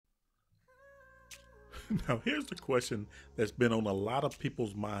Now, here's the question that's been on a lot of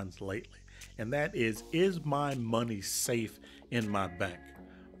people's minds lately, and that is my money safe in my bank?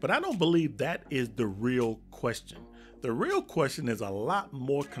 But I don't believe that is the real question. The real question is a lot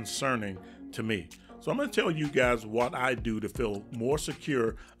more concerning to me. So I'm going to tell you guys what I do to feel more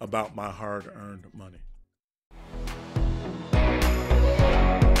secure about my hard-earned money.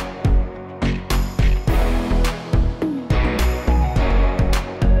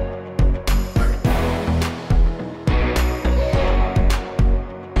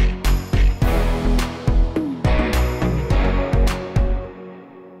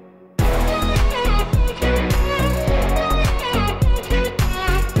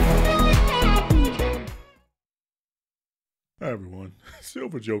 Hi everyone,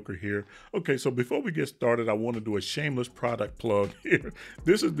 Silver Joker here. Okay, so before we get started, I want to do a shameless product plug here.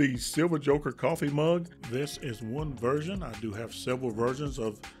 This is the Silver Joker coffee mug. This is one version. I do have several versions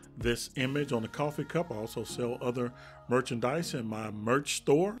of this image on the coffee cup. I also sell other merchandise in my merch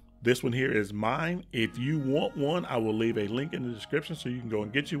store. This one here is mine. If you want one, I will leave a link in the description so you can go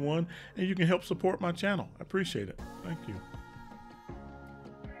and get you one and you can help support my channel. I appreciate it. Thank you.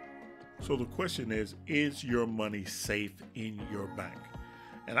 So the question is your money safe in your bank?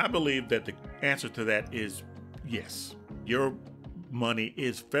 And I believe that the answer to that is yes. Your money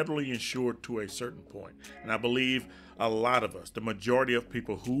is federally insured to a certain point. And I believe a lot of us, the majority of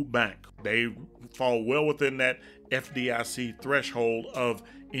people who bank, they fall well within that FDIC threshold of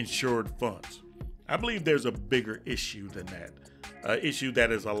insured funds. I believe there's a bigger issue than that. An issue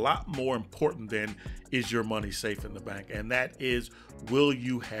that is a lot more important than is your money safe in the bank, and that is, will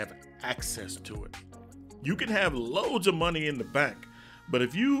you have access to it? You can have loads of money in the bank, but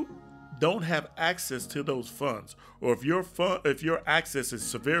if you don't have access to those funds, or if your access is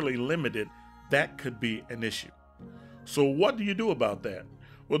severely limited, that could be an issue. So what do you do about that?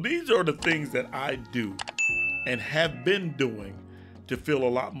 Well, these are the things that I do and have been doing to feel a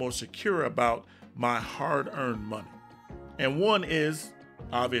lot more secure about my hard-earned money. And one is,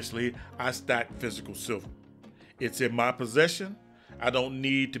 obviously, I stack physical silver. It's in my possession. I don't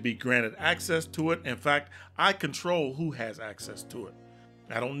need to be granted access to it. In fact, I control who has access to it.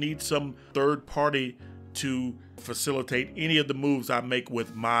 I don't need some third party to facilitate any of the moves I make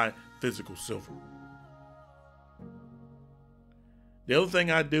with my physical silver. The other thing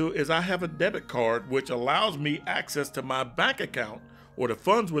I do is I have a debit card which allows me access to my bank account or the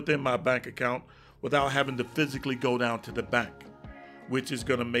funds within my bank account without having to physically go down to the bank, which is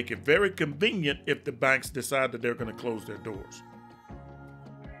going to make it very convenient if the banks decide that they're going to close their doors.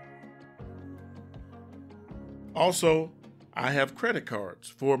 Also, I have credit cards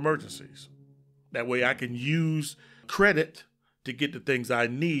for emergencies. That way I can use credit to get the things I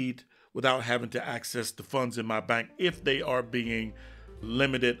need without having to access the funds in my bank if they are being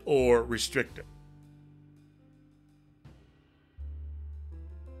limited or restricted.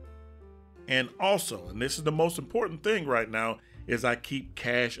 And also, and this is the most important thing right now, is I keep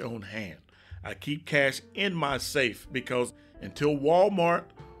cash on hand. I keep cash in my safe because until Walmart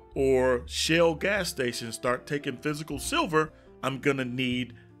or Shell gas stations start taking physical silver, I'm gonna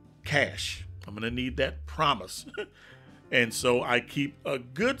need cash. I'm gonna need that promise. And so I keep a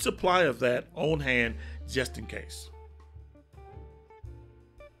good supply of that on hand just in case.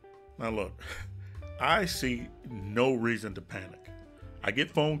 Now look, I see no reason to panic. I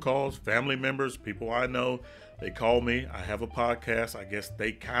get phone calls, family members, people I know, they call me. I have a podcast. I guess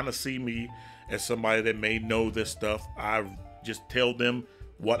they kind of see me as somebody that may know this stuff. I just tell them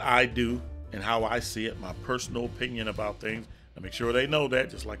what I do and how I see it, my personal opinion about things. I make sure they know that,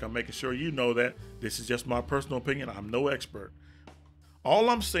 just like I'm making sure you know that. This is just my personal opinion. I'm no expert.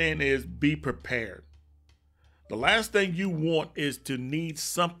 All I'm saying is be prepared. The last thing you want is to need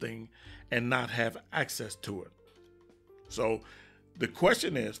something and not have access to it. So the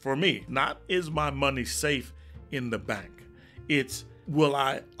question is, for me, not is my money safe in the bank? It's, will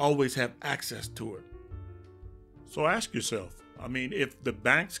I always have access to it? So ask yourself, I mean, if the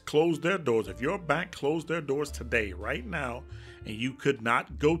banks close their doors, if your bank closed their doors today, right now, and you could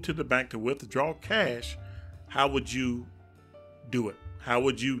not go to the bank to withdraw cash, how would you do it? How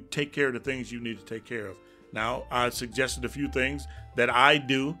would you take care of the things you need to take care of? Now, I suggested a few things that I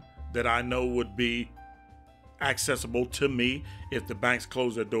do that I know would be accessible to me if the banks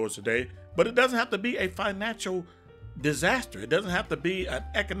close their doors today, but it doesn't have to be a financial disaster. It doesn't have to be an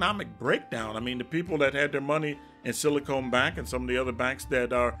economic breakdown. I mean, the people that had their money in Silicon Bank and some of the other banks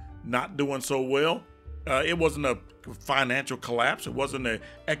that are not doing so well, it wasn't a financial collapse. It wasn't an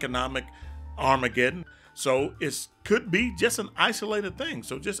economic Armageddon. So it could be just an isolated thing.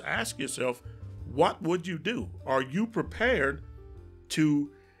 So just ask yourself, what would you do? Are you prepared to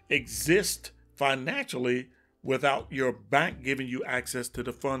exist financially without your bank giving you access to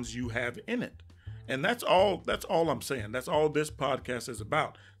the funds you have in it. And that's all I'm saying. That's all this podcast is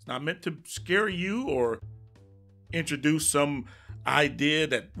about. It's not meant to scare you or introduce some idea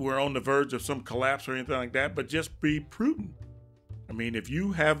that we're on the verge of some collapse or anything like that, but just be prudent. I mean, if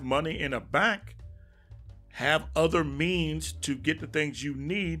you have money in a bank, have other means to get the things you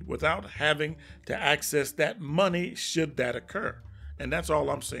need without having to access that money should that occur. And that's all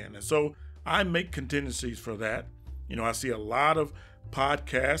I'm saying. And so I make contingencies for that. You know, I see a lot of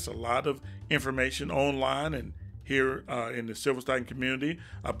podcasts, a lot of information online and here in the silver stocking community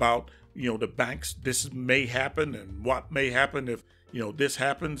about, you know, the banks, this may happen and what may happen if, you know, this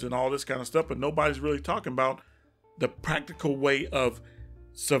happens and all this kind of stuff. But nobody's really talking about the practical way of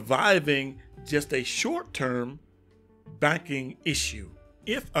surviving just a short-term banking issue.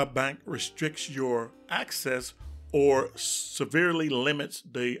 If a bank restricts your access or severely limits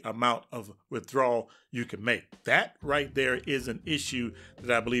the amount of withdrawal you can make, that right there is an issue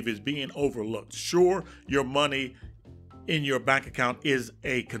that I believe is being overlooked. Sure, your money in your bank account is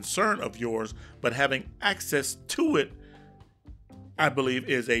a concern of yours, but having access to it, I believe,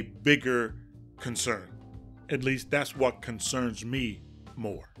 is a bigger concern. At least that's what concerns me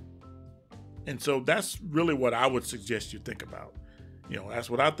more. And so that's really what I would suggest you think about. You know, that's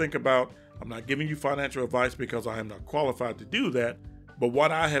what I think about. I'm not giving you financial advice because I am not qualified to do that. But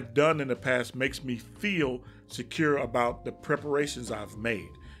what I have done in the past makes me feel secure about the preparations I've made.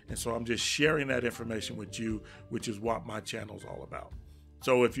 And so I'm just sharing that information with you, which is what my channel is all about.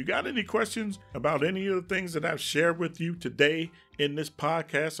 So if you got any questions about any of the things that I've shared with you today in this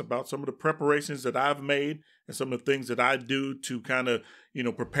podcast about some of the preparations that I've made and some of the things that I do to kind of, you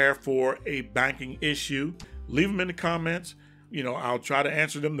know, prepare for a banking issue, leave them in the comments. You know, I'll try to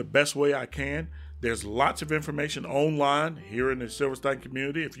answer them the best way I can. There's lots of information online here in the silver stocking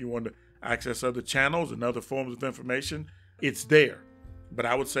community. If you want to access other channels and other forms of information, it's there. But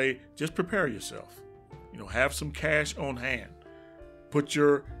I would say just prepare yourself. You know, have some cash on hand. Put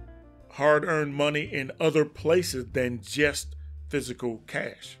your hard-earned money in other places than just physical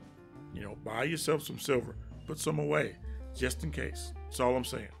cash. You know, buy yourself some silver. Put some away, just in case. That's all I'm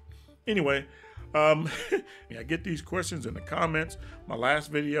saying. Anyway, I get these questions in the comments. My last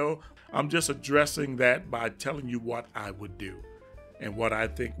video, I'm just addressing that by telling you what I would do. And what I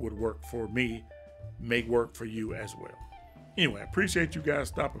think would work for me may work for you as well. Anyway, I appreciate you guys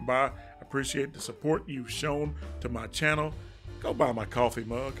stopping by. I appreciate the support you've shown to my channel. Go buy my coffee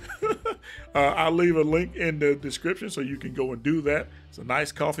mug. I'll leave a link in the description so you can go and do that. It's a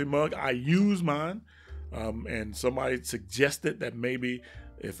nice coffee mug. I use mine. And somebody suggested that maybe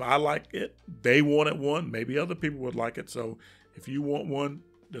if I like it, they wanted one. Maybe other people would like it. So if you want one,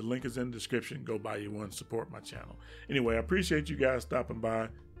 the link is in the description. Go buy you one. Support my channel. Anyway, I appreciate you guys stopping by.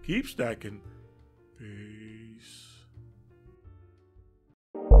 Keep stacking. Peace.